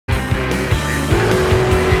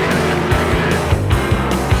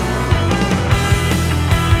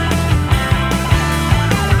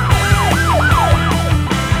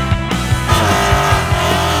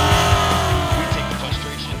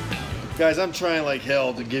Guys, I'm trying like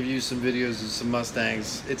hell to give you some videos of some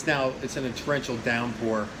Mustangs. It's in a torrential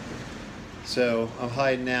downpour. So I'm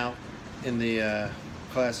hiding out in the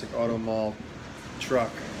Classic Auto Mall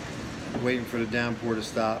truck, waiting for the downpour to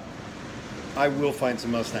stop. I will find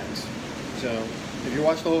some Mustangs. So if you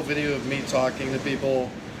watch the whole video of me talking to people,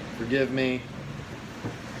 forgive me.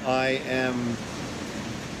 I am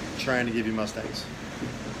trying to give you Mustangs.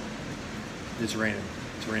 It's raining.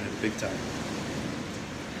 It's raining big time.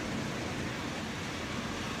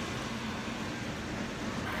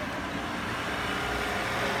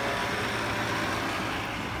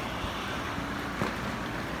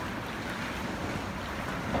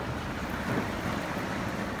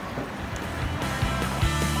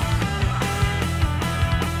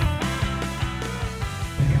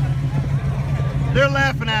 They're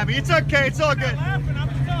laughing at me. It's okay. It's all good.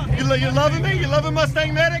 You're loving me? You loving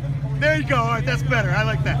MustangMedic? There you go. All right, that's better. I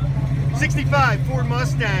like that. 65 Ford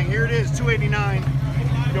Mustang. Here it is, 289.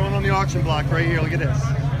 Going on the auction block right here. Look at this.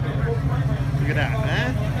 Look at that,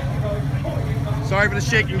 man. Sorry for the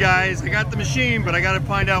shaking, guys. I got the machine, but I got to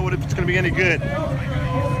find out what if it's going to be any good.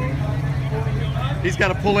 He's got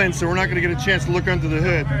to pull in, so we're not going to get a chance to look under the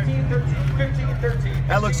hood.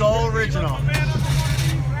 That looks all original.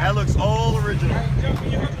 That looks all original.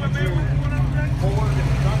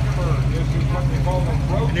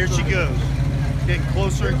 And there she goes. Getting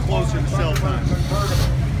closer and closer to sell time.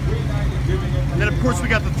 And then of course we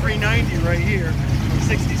got the 390 right here,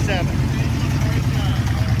 67.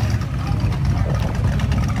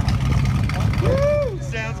 Woo!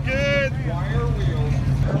 Sounds good.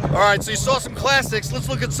 All right, so you saw some classics. Let's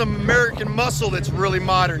look at some American muscle that's really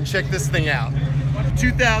modern. Check this thing out.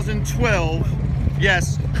 2012.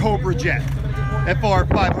 Yes, Cobra Jet, FR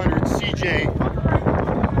 500 CJ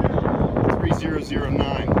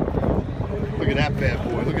 3009. Look at that bad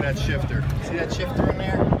boy. Look at that shifter. See that shifter in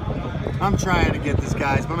there? I'm trying to get this,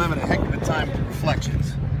 guys, but I'm having a heck of a time with the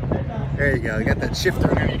reflections. There you go. You got that shifter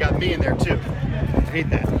in there. You got me in there too.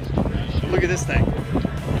 Hate that. Look at this thing.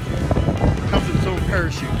 Comes with its own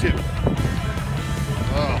parachute too.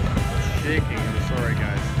 Oh, shaking. I'm sorry,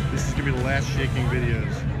 guys. This is gonna be the last shaking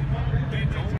videos.